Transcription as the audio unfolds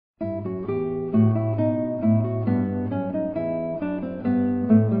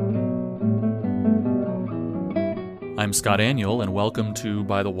I'm Scott Aniol, and welcome to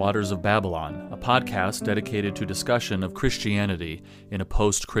By the Waters of Babylon, a podcast dedicated to discussion of Christianity in a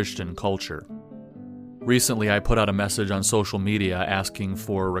post-Christian culture. Recently, I put out a message on social media asking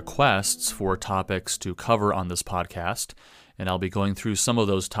for requests for topics to cover on this podcast, and I'll be going through some of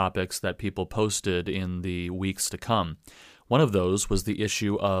those topics that people posted in the weeks to come. One of those was the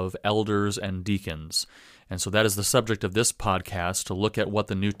issue of elders and deacons, and so that is the subject of this podcast, to look at what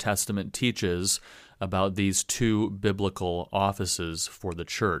the New Testament teaches about these two biblical offices for the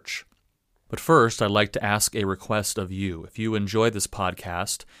church. But first, I'd like to ask a request of you. If you enjoy this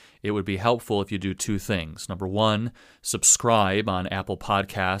podcast, it would be helpful if you do two things. Number one, subscribe on Apple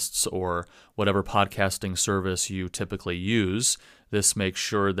Podcasts or whatever podcasting service you typically use. This makes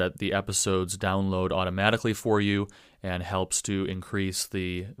sure that the episodes download automatically for you and helps to increase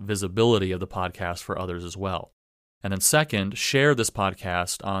the visibility of the podcast for others as well. And then second, share this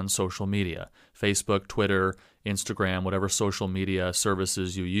podcast on social media, Facebook, Twitter, Instagram, whatever social media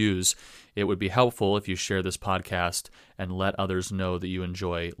services you use. It would be helpful if you share this podcast and let others know that you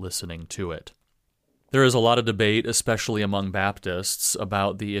enjoy listening to it. There is a lot of debate, especially among Baptists,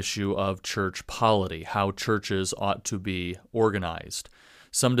 about the issue of church polity, how churches ought to be organized.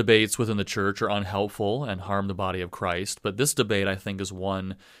 Some debates within the church are unhelpful and harm the body of Christ, but this debate, I think, is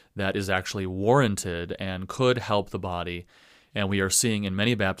one that is actually warranted and could help the body. And we are seeing in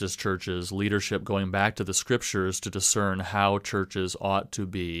many Baptist churches leadership going back to the Scriptures to discern how churches ought to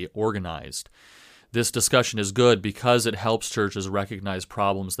be organized. This discussion is good because it helps churches recognize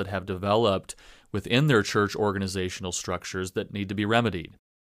problems that have developed within their church organizational structures that need to be remedied.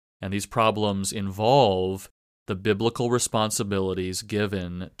 And these problems involve the biblical responsibilities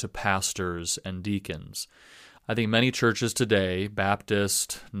given to pastors and deacons. I think many churches today,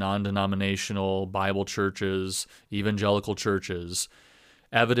 Baptist, non-denominational, Bible churches, evangelical churches,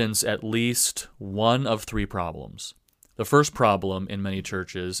 evidence at least one of three problems. The first problem in many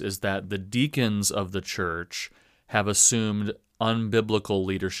churches is that the deacons of the church have assumed unbiblical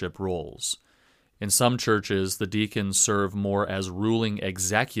leadership roles. In some churches, the deacons serve more as ruling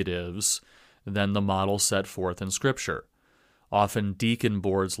executives than the model set forth in Scripture. Often deacon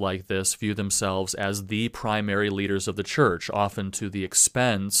boards like this view themselves as the primary leaders of the church, often to the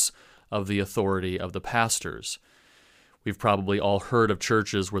expense of the authority of the pastors. We've probably all heard of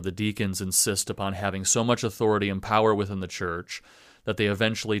churches where the deacons insist upon having so much authority and power within the church that they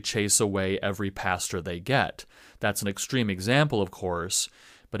eventually chase away every pastor they get. That's an extreme example, of course,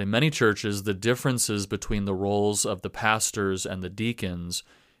 but in many churches, the differences between the roles of the pastors and the deacons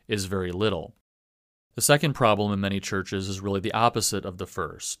is very little. The second problem in many churches is really the opposite of the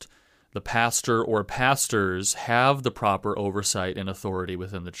first. The pastor or pastors have the proper oversight and authority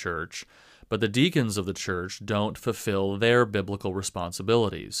within the church, but the deacons of the church don't fulfill their biblical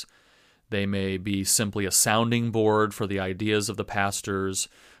responsibilities. They may be simply a sounding board for the ideas of the pastors,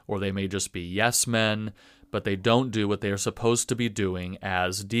 or they may just be yes men, but they don't do what they are supposed to be doing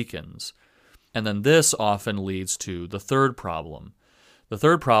as deacons. And then this often leads to the third problem. The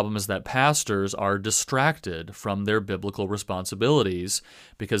third problem is that pastors are distracted from their biblical responsibilities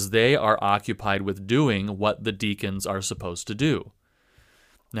because they are occupied with doing what the deacons are supposed to do.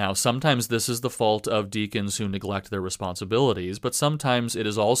 Now, sometimes this is the fault of deacons who neglect their responsibilities, but sometimes it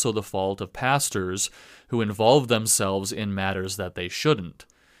is also the fault of pastors who involve themselves in matters that they shouldn't.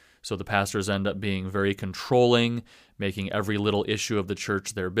 So the pastors end up being very controlling, making every little issue of the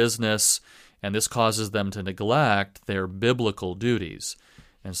church their business, and this causes them to neglect their biblical duties.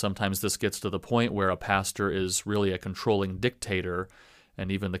 And sometimes this gets to the point where a pastor is really a controlling dictator,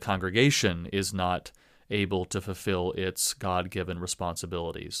 and even the congregation is not able to fulfill its God-given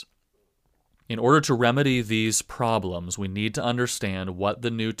responsibilities. In order to remedy these problems, we need to understand what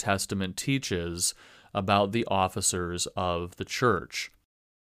the New Testament teaches about the officers of the church.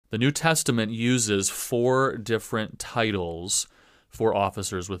 The New Testament uses 4 different titles for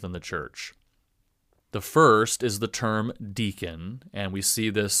officers within the church. The first is the term deacon, and we see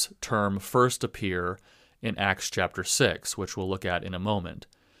this term first appear in Acts chapter 6, which we'll look at in a moment.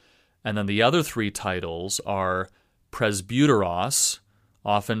 And then the other 3 titles are presbyteros,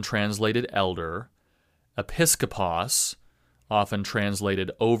 often translated elder, episkopos, often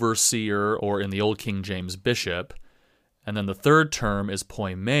translated overseer, or in the Old King James, bishop, and then the third term is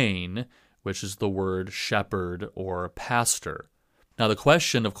poimen, which is the word shepherd or pastor. Now the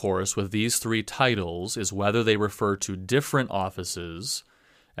question, of course, with these 3 titles is whether they refer to different offices,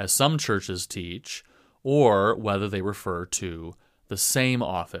 as some churches teach, or whether they refer to the same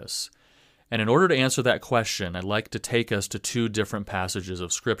office. And in order to answer that question, I'd like to take us to 2 different passages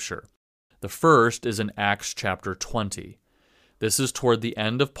of Scripture. The first is in Acts chapter 20. This is toward the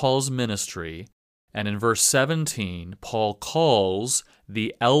end of Paul's ministry, And in verse 17, Paul calls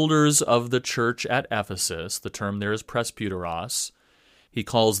the elders of the church at Ephesus, the term there is presbyteros, he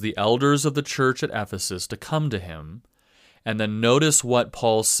calls the elders of the church at Ephesus to come to him. And then notice what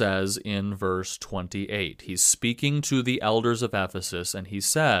Paul says in verse 28. He's speaking to the elders of Ephesus, and he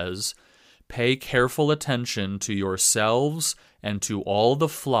says, "Pay careful attention to yourselves and to all the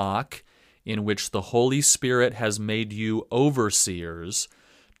flock in which the Holy Spirit has made you overseers,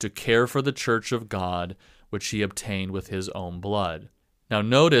 to care for the church of God, which he obtained with his own blood." Now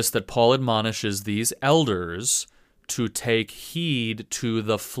notice that Paul admonishes these elders to take heed to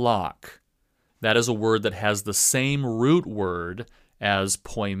the flock. That is a word that has the same root word as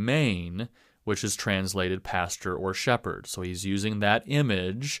poimen, which is translated pastor or shepherd. So he's using that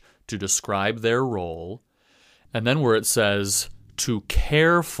image to describe their role. And then where it says to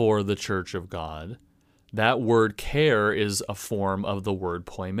care for the church of God, that word care is a form of the word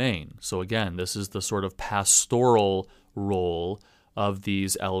poimen. So again, this is the sort of pastoral role of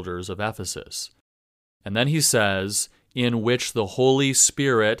these elders of Ephesus. And then he says, in which the Holy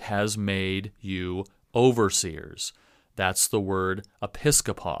Spirit has made you overseers. That's the word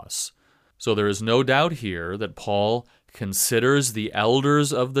episkopos. So there is no doubt here that Paul considers the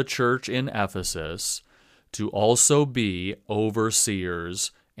elders of the church in Ephesus to also be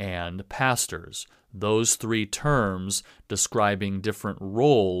overseers and pastors. Those three terms describing different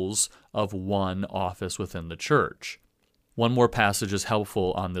roles of one office within the church. One more passage is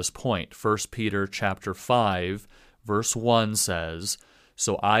helpful on this point. 1 Peter chapter 5, verse 1 says,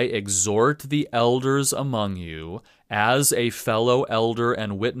 "So I exhort the elders among you, as a fellow elder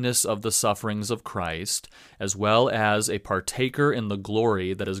and witness of the sufferings of Christ, as well as a partaker in the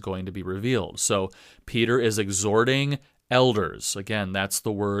glory that is going to be revealed." So Peter is exhorting elders. Again, that's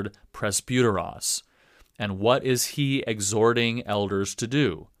the word presbyteros. And what is he exhorting elders to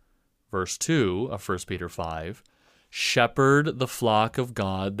do? Verse 2 of 1 Peter 5, "Shepherd the flock of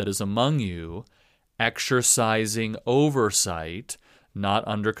God that is among you, exercising oversight, not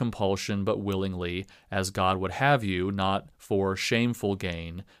under compulsion, but willingly, as God would have you, not for shameful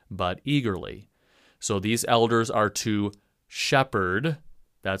gain, but eagerly." So these elders are to shepherd,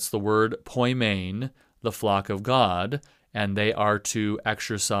 that's the word poimen, the flock of God, and they are to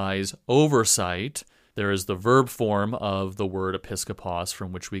exercise oversight. There is the verb form of the word episkopos,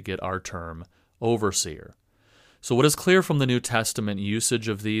 from which we get our term overseer. So what is clear from the New Testament usage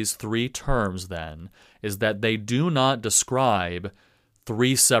of these three terms, then, is that they do not describe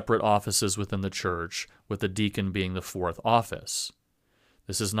three separate offices within the church, with the deacon being the fourth office.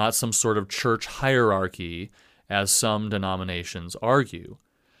 This is not some sort of church hierarchy, as some denominations argue.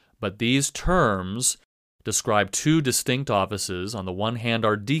 But these terms describe two distinct offices. On the one hand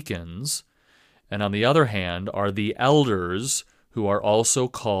are deacons, and on the other hand are the elders, who are also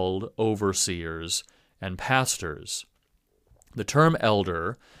called overseers and pastors. The term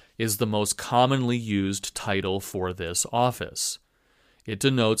elder is the most commonly used title for this office. It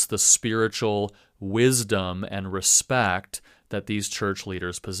denotes the spiritual wisdom and respect that these church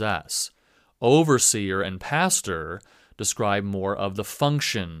leaders possess. Overseer and pastor describe more of the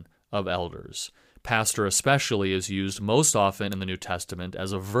function of elders. Pastor especially is used most often in the New Testament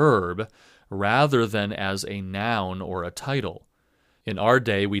as a verb rather than as a noun or a title. In our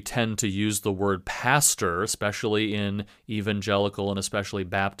day, we tend to use the word pastor, especially in evangelical and especially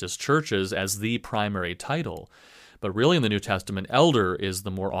Baptist churches, as the primary title. But really in the New Testament, elder is the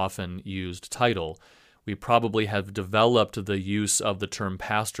more often used title. We probably have developed the use of the term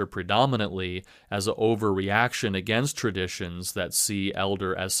pastor predominantly as an overreaction against traditions that see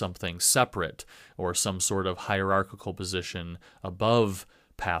elder as something separate or some sort of hierarchical position above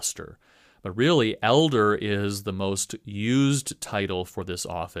pastor. But really, elder is the most used title for this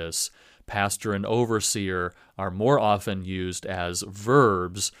office. Pastor and overseer are more often used as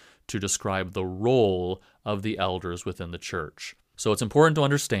verbs to describe the role of the elders within the church. So it's important to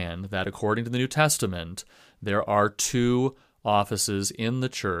understand that according to the New Testament, there are two offices in the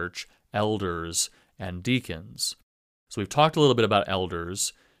church, elders and deacons. So we've talked a little bit about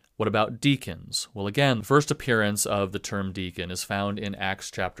elders. What about deacons? Well, again, the first appearance of the term deacon is found in Acts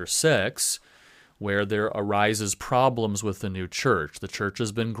chapter 6, where there arises problems with the new church. The church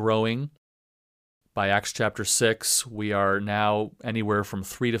has been growing. By Acts chapter 6, we are now anywhere from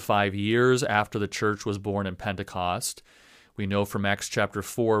 3 to 5 years after the church was born in Pentecost. We know from Acts chapter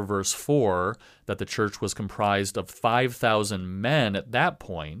 4, verse 4, that the church was comprised of 5,000 men at that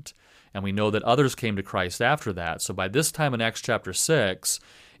point, and we know that others came to Christ after that. So by this time in Acts chapter 6,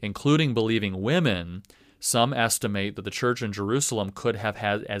 including believing women, some estimate that the church in Jerusalem could have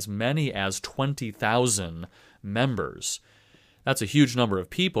had as many as 20,000 members. That's a huge number of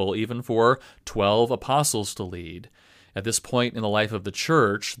people, even for 12 apostles to lead. At this point in the life of the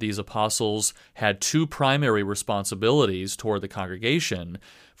church, these apostles had two primary responsibilities toward the congregation.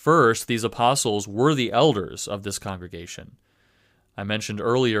 First, these apostles were the elders of this congregation. I mentioned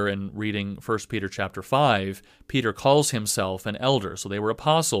earlier in reading 1 Peter chapter 5, Peter calls himself an elder. So they were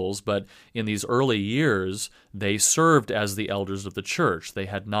apostles, but in these early years, they served as the elders of the church. They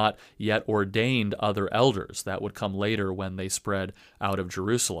had not yet ordained other elders. That would come later when they spread out of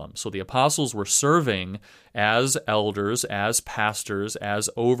Jerusalem. So the apostles were serving as elders, as pastors, as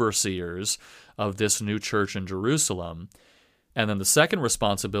overseers of this new church in Jerusalem. And then the second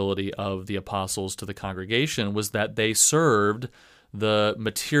responsibility of the apostles to the congregation was that they served the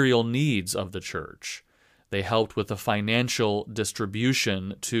material needs of the church. They helped with the financial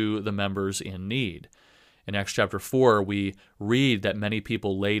distribution to the members in need. In Acts chapter 4, we read that many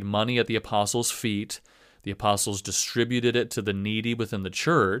people laid money at the apostles' feet. The apostles distributed it to the needy within the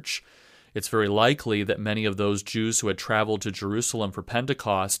church. It's very likely that many of those Jews who had traveled to Jerusalem for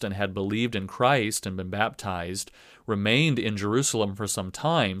Pentecost and had believed in Christ and been baptized remained in Jerusalem for some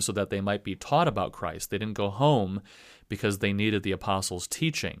time so that they might be taught about Christ. They didn't go home because they needed the apostles'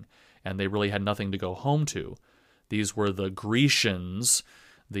 teaching, and they really had nothing to go home to. These were the Grecians,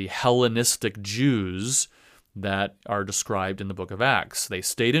 the Hellenistic Jews that are described in the book of Acts. They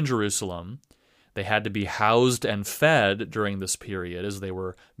stayed in Jerusalem. They had to be housed and fed during this period as they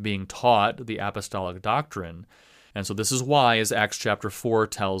were being taught the apostolic doctrine. And so this is why, as Acts chapter 4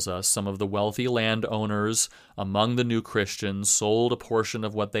 tells us, some of the wealthy landowners among the new Christians sold a portion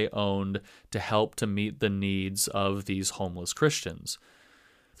of what they owned to help to meet the needs of these homeless Christians.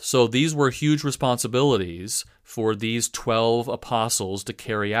 So these were huge responsibilities for these 12 apostles to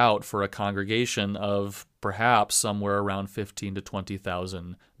carry out for a congregation of perhaps somewhere around 15 to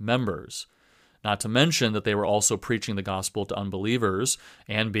 20,000 members. Not to mention that they were also preaching the gospel to unbelievers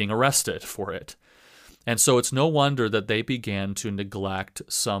and being arrested for it. And so it's no wonder that they began to neglect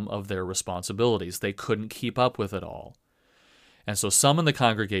some of their responsibilities. They couldn't keep up with it all. And so some in the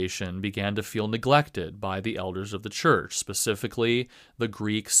congregation began to feel neglected by the elders of the church, specifically the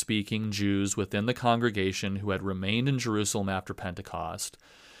Greek-speaking Jews within the congregation who had remained in Jerusalem after Pentecost,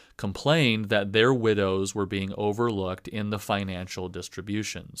 complained that their widows were being overlooked in the financial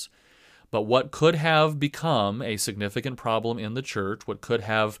distributions. But what could have become a significant problem in the church, what could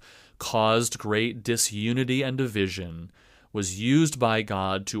have caused great disunity and division, was used by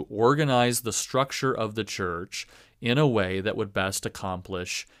God to organize the structure of the church in a way that would best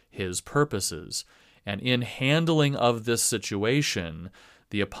accomplish His purposes. And in handling of this situation,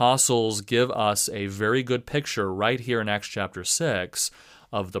 the apostles give us a very good picture right here in Acts chapter 6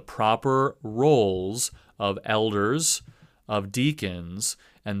 of the proper roles of elders, of deacons,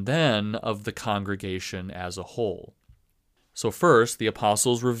 and then of the congregation as a whole. So first, the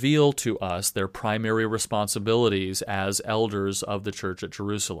apostles reveal to us their primary responsibilities as elders of the church at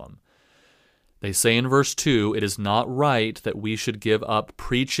Jerusalem. They say in verse 2, "It is not right that we should give up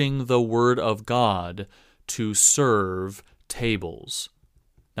preaching the word of God to serve tables."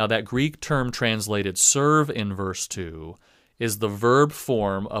 Now that Greek term translated serve in verse 2 is the verb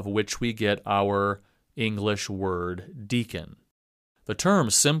form of which we get our English word deacon. The term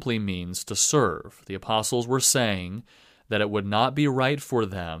simply means to serve. The apostles were saying that it would not be right for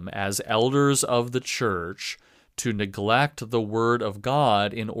them as elders of the church to neglect the word of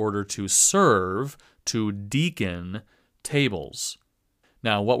God in order to serve, to deacon tables.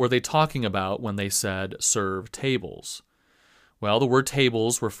 Now, what were they talking about when they said serve tables? Well, the word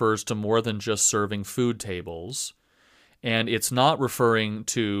tables refers to more than just serving food tables. And it's not referring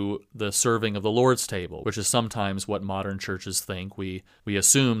to the serving of the Lord's table, which is sometimes what modern churches think. We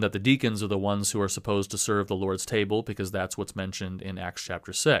assume that the deacons are the ones who are supposed to serve the Lord's table because that's what's mentioned in Acts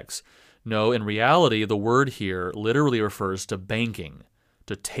chapter 6. No, in reality, the word here literally refers to banking,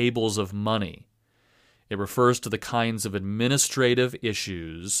 to tables of money. It refers to the kinds of administrative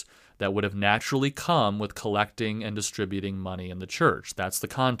issues that would have naturally come with collecting and distributing money in the church. That's the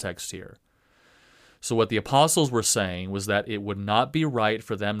context here. So what the apostles were saying was that it would not be right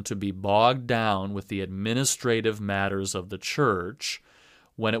for them to be bogged down with the administrative matters of the church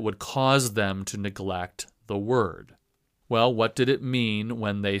when it would cause them to neglect the word. Well, what did it mean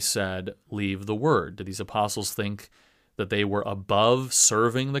when they said, leave the word? Did these apostles think that they were above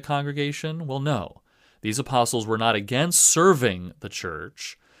serving the congregation? Well, no. These apostles were not against serving the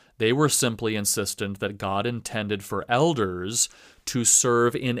church. They were simply insistent that God intended for elders to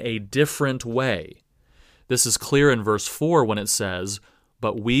serve in a different way. This is clear in verse 4 when it says,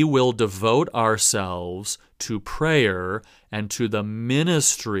 "But we will devote ourselves to prayer and to the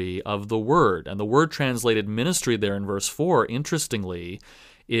ministry of the word. And the word translated ministry there in verse 4, interestingly,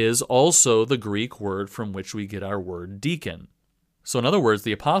 is also the Greek word from which we get our word deacon. So in other words,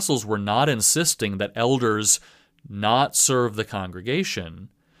 the apostles were not insisting that elders not serve the congregation.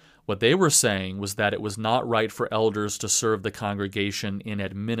 What they were saying was that it was not right for elders to serve the congregation in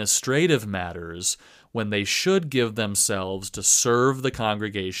administrative matters when they should give themselves to serve the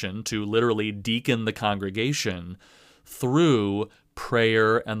congregation, to literally deacon the congregation, through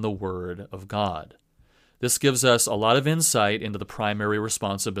prayer and the Word of God. This gives us a lot of insight into the primary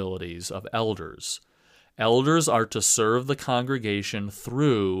responsibilities of elders. Elders are to serve the congregation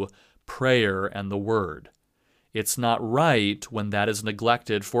through prayer and the Word. It's not right when that is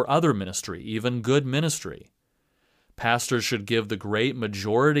neglected for other ministry, even good ministry. Pastors should give the great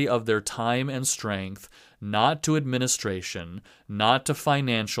majority of their time and strength not to administration, not to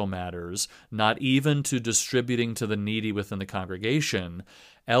financial matters, not even to distributing to the needy within the congregation.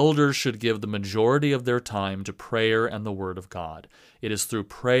 Elders should give the majority of their time to prayer and the Word of God. It is through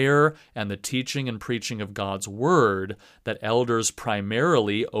prayer and the teaching and preaching of God's Word that elders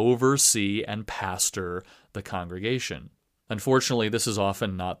primarily oversee and pastor the congregation. Unfortunately, this is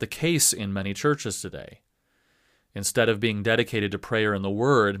often not the case in many churches today. Instead of being dedicated to prayer and the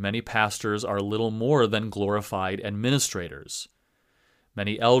Word, many pastors are little more than glorified administrators.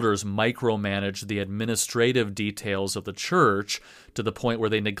 Many elders micromanage the administrative details of the church to the point where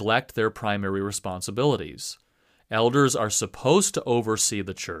they neglect their primary responsibilities. Elders are supposed to oversee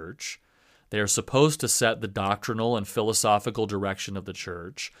the church. They are supposed to set the doctrinal and philosophical direction of the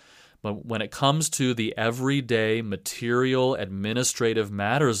church. But when it comes to the everyday material administrative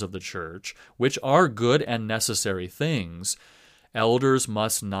matters of the church, which are good and necessary things, elders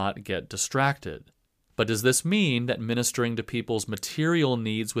must not get distracted. But does this mean that ministering to people's material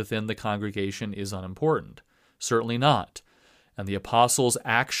needs within the congregation is unimportant? Certainly not. And the apostles'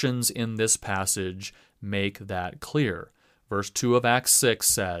 actions in this passage make that clear. Verse 2 of Acts 6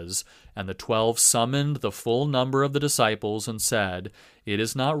 says, "And the 12 summoned the full number of the disciples and said, 'It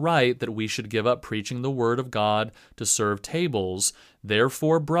is not right that we should give up preaching the word of God to serve tables.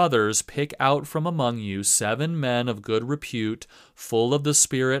 Therefore, brothers, pick out from among you 7 men of good repute, full of the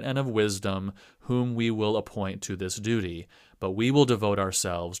Spirit and of wisdom, whom we will appoint to this duty. But we will devote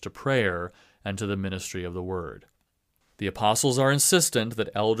ourselves to prayer and to the ministry of the word.'" The apostles are insistent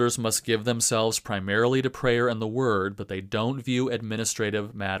that elders must give themselves primarily to prayer and the word, but they don't view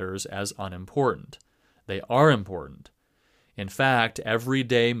administrative matters as unimportant. They are important. In fact,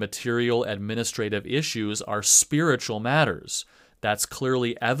 everyday material administrative issues are spiritual matters. That's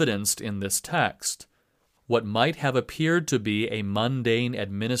clearly evidenced in this text. What might have appeared to be a mundane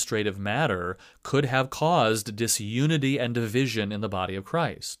administrative matter could have caused disunity and division in the body of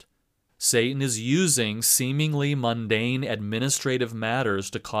Christ. Satan is using seemingly mundane administrative matters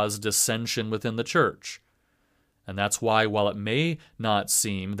to cause dissension within the church. And that's why, while it may not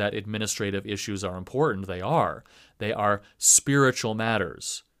seem that administrative issues are important, they are. They are spiritual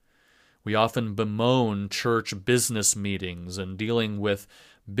matters. We often bemoan church business meetings and dealing with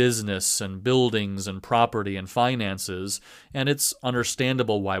business and buildings and property and finances, and it's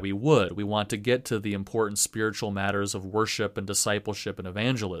understandable why we would. We want to get to the important spiritual matters of worship and discipleship and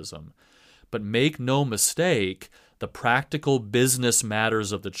evangelism. But make no mistake, the practical business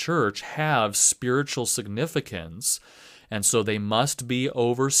matters of the church have spiritual significance, and so they must be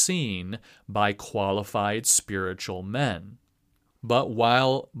overseen by qualified spiritual men. But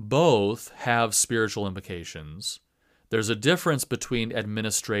while both have spiritual implications, there's a difference between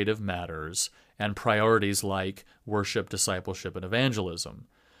administrative matters and priorities like worship, discipleship, and evangelism.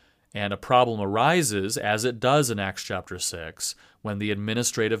 And a problem arises, as it does in Acts chapter 6, when the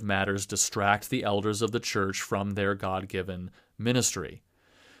administrative matters distract the elders of the church from their God-given ministry.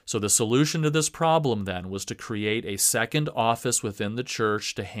 So the solution to this problem then was to create a second office within the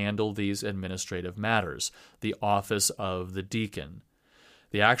church to handle these administrative matters, the office of the deacon.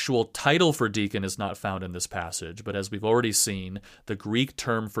 The actual title for deacon is not found in this passage, but as we've already seen, the Greek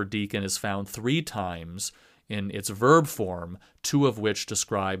term for deacon is found 3 times in its verb form, 2 of which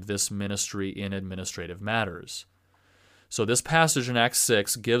describe this ministry in administrative matters. So this passage in Acts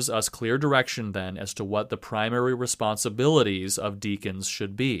 6 gives us clear direction then as to what the primary responsibilities of deacons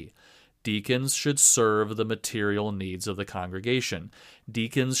should be. Deacons should serve the material needs of the congregation.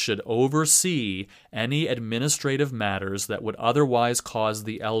 Deacons should oversee any administrative matters that would otherwise cause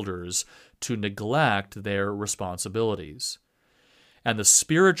the elders to neglect their responsibilities. And the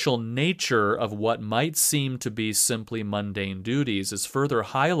spiritual nature of what might seem to be simply mundane duties is further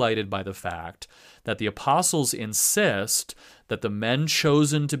highlighted by the fact that the apostles insist that the men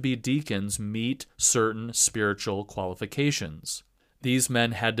chosen to be deacons meet certain spiritual qualifications. These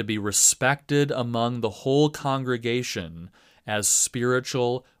men had to be respected among the whole congregation as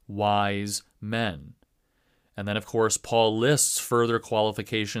spiritual, wise men. And then, of course, Paul lists further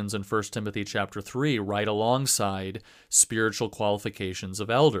qualifications in 1 Timothy chapter 3 right alongside spiritual qualifications of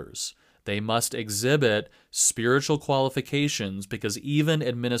elders. They must exhibit spiritual qualifications because even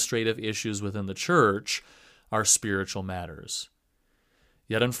administrative issues within the church are spiritual matters.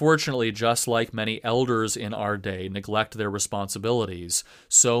 Yet unfortunately, just like many elders in our day neglect their responsibilities,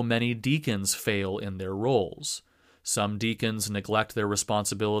 so many deacons fail in their roles. Some deacons neglect their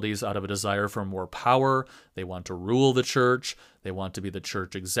responsibilities out of a desire for more power. They want to rule the church. They want to be the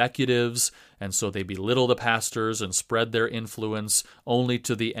church executives, and so they belittle the pastors and spread their influence only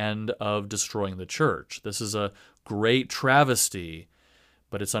to the end of destroying the church. This is a great travesty,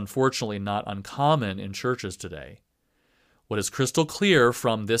 but it's unfortunately not uncommon in churches today. What is crystal clear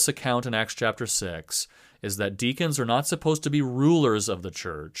from this account in Acts chapter 6 is that deacons are not supposed to be rulers of the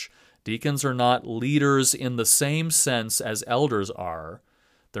church. Deacons are not leaders in the same sense as elders are.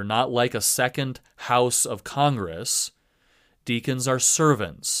 They're not like a second house of Congress. Deacons are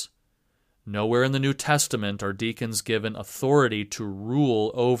servants. Nowhere in the New Testament are deacons given authority to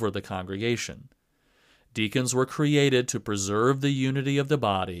rule over the congregation. Deacons were created to preserve the unity of the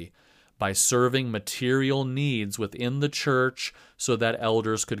body by serving material needs within the church so that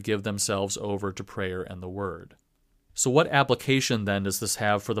elders could give themselves over to prayer and the word. So what application then does this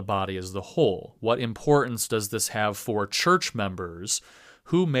have for the body as the whole? What importance does this have for church members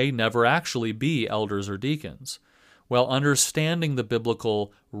who may never actually be elders or deacons? Well, understanding the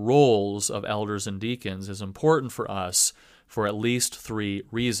biblical roles of elders and deacons is important for us for at least 3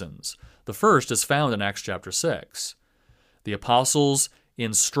 reasons. The first is found in Acts chapter 6. The apostles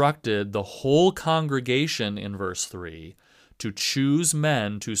instructed the whole congregation in verse 3 to choose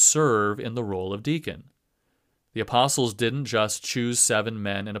men to serve in the role of deacon. The apostles didn't just choose 7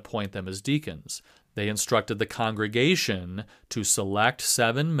 men and appoint them as deacons. They instructed the congregation to select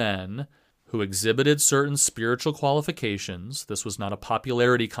 7 men who exhibited certain spiritual qualifications. This was not a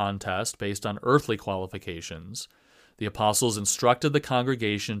popularity contest based on earthly qualifications. The apostles instructed the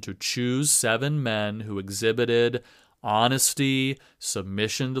congregation to choose 7 men who exhibited honesty,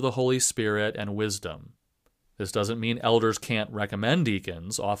 submission to the Holy Spirit, and wisdom. This doesn't mean elders can't recommend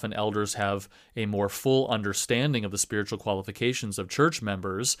deacons. Often elders have a more full understanding of the spiritual qualifications of church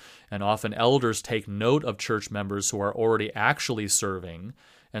members, and often elders take note of church members who are already actually serving,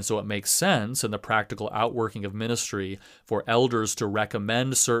 and so it makes sense in the practical outworking of ministry for elders to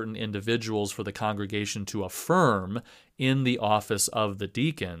recommend certain individuals for the congregation to affirm in the office of the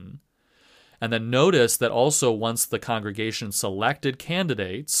deacon. And then notice that also once the congregation selected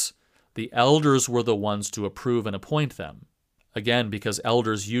candidates, the elders were the ones to approve and appoint them. Again, because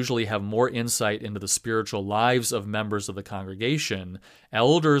elders usually have more insight into the spiritual lives of members of the congregation,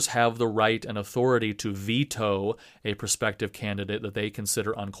 elders have the right and authority to veto a prospective candidate that they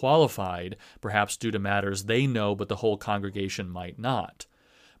consider unqualified, perhaps due to matters they know but the whole congregation might not.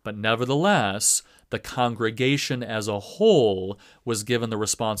 But nevertheless, the congregation as a whole was given the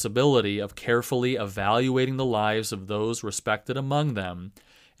responsibility of carefully evaluating the lives of those respected among them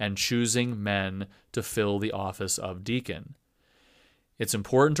and choosing men to fill the office of deacon. It's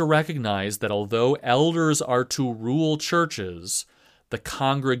important to recognize that although elders are to rule churches, the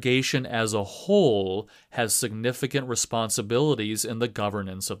congregation as a whole has significant responsibilities in the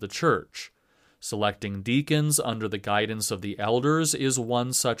governance of the church. Selecting deacons under the guidance of the elders is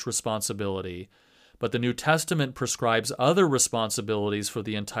one such responsibility, but the New Testament prescribes other responsibilities for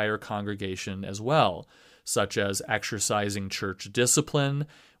the entire congregation as well, such as exercising church discipline.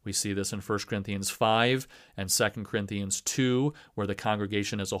 We see this in 1 Corinthians 5 and 2 Corinthians 2, where the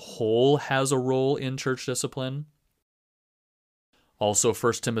congregation as a whole has a role in church discipline. Also,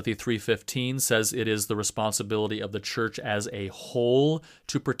 1 Timothy 3:15 says it is the responsibility of the church as a whole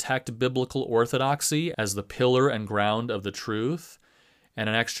to protect biblical orthodoxy as the pillar and ground of the truth. And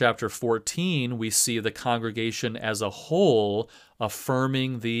in Acts chapter 14, we see the congregation as a whole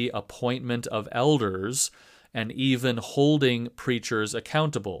affirming the appointment of elders and even holding preachers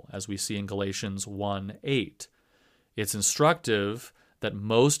accountable, as we see in Galatians 1:8. It's instructive that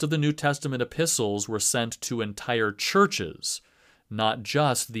most of the New Testament epistles were sent to entire churches, not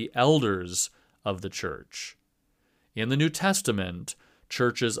just the elders of the church. In the New Testament,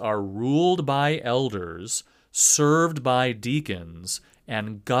 churches are ruled by elders, served by deacons,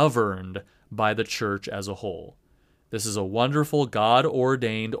 and governed by the church as a whole. This is a wonderful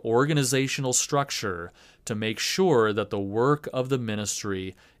God-ordained organizational structure to make sure that the work of the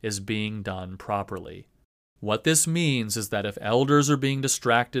ministry is being done properly. What this means is that if elders are being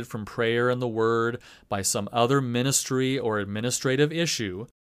distracted from prayer and the Word by some other ministry or administrative issue,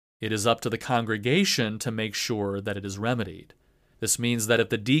 it is up to the congregation to make sure that it is remedied. This means that if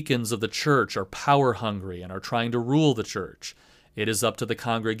the deacons of the church are power-hungry and are trying to rule the church, it is up to the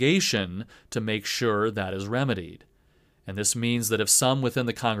congregation to make sure that is remedied. And this means that if some within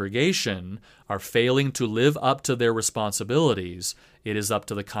the congregation are failing to live up to their responsibilities, it is up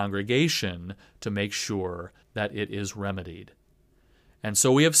to the congregation to make sure that it is remedied. And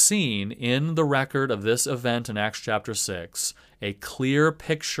so we have seen in the record of this event in Acts chapter 6 a clear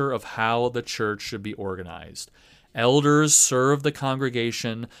picture of how the church should be organized. Elders serve the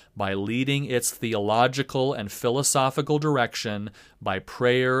congregation by leading its theological and philosophical direction by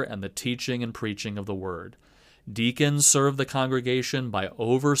prayer and the teaching and preaching of the Word. Deacons serve the congregation by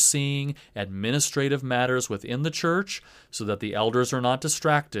overseeing administrative matters within the church so that the elders are not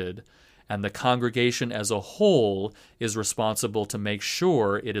distracted, and the congregation as a whole is responsible to make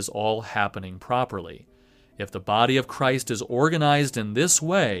sure it is all happening properly. If the body of Christ is organized in this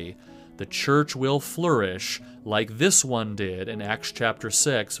way, the church will flourish like this one did in Acts chapter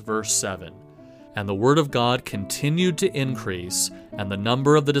 6, verse 7. And the word of God continued to increase, and the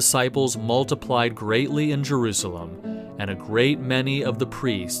number of the disciples multiplied greatly in Jerusalem, and a great many of the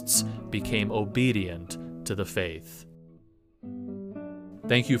priests became obedient to the faith.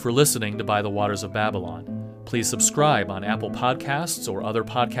 Thank you for listening to By the Waters of Babylon. Please subscribe on Apple Podcasts or other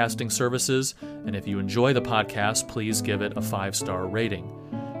podcasting services, and if you enjoy the podcast, please give it a 5-star rating.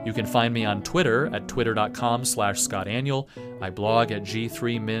 You can find me on Twitter at twitter.com/ScottAniel. I blog at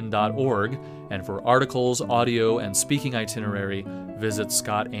g3min.org, and for articles, audio, and speaking itinerary, visit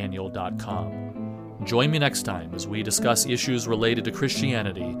scottaniel.com. Join me next time as we discuss issues related to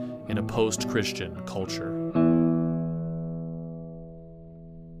Christianity in a post-Christian culture.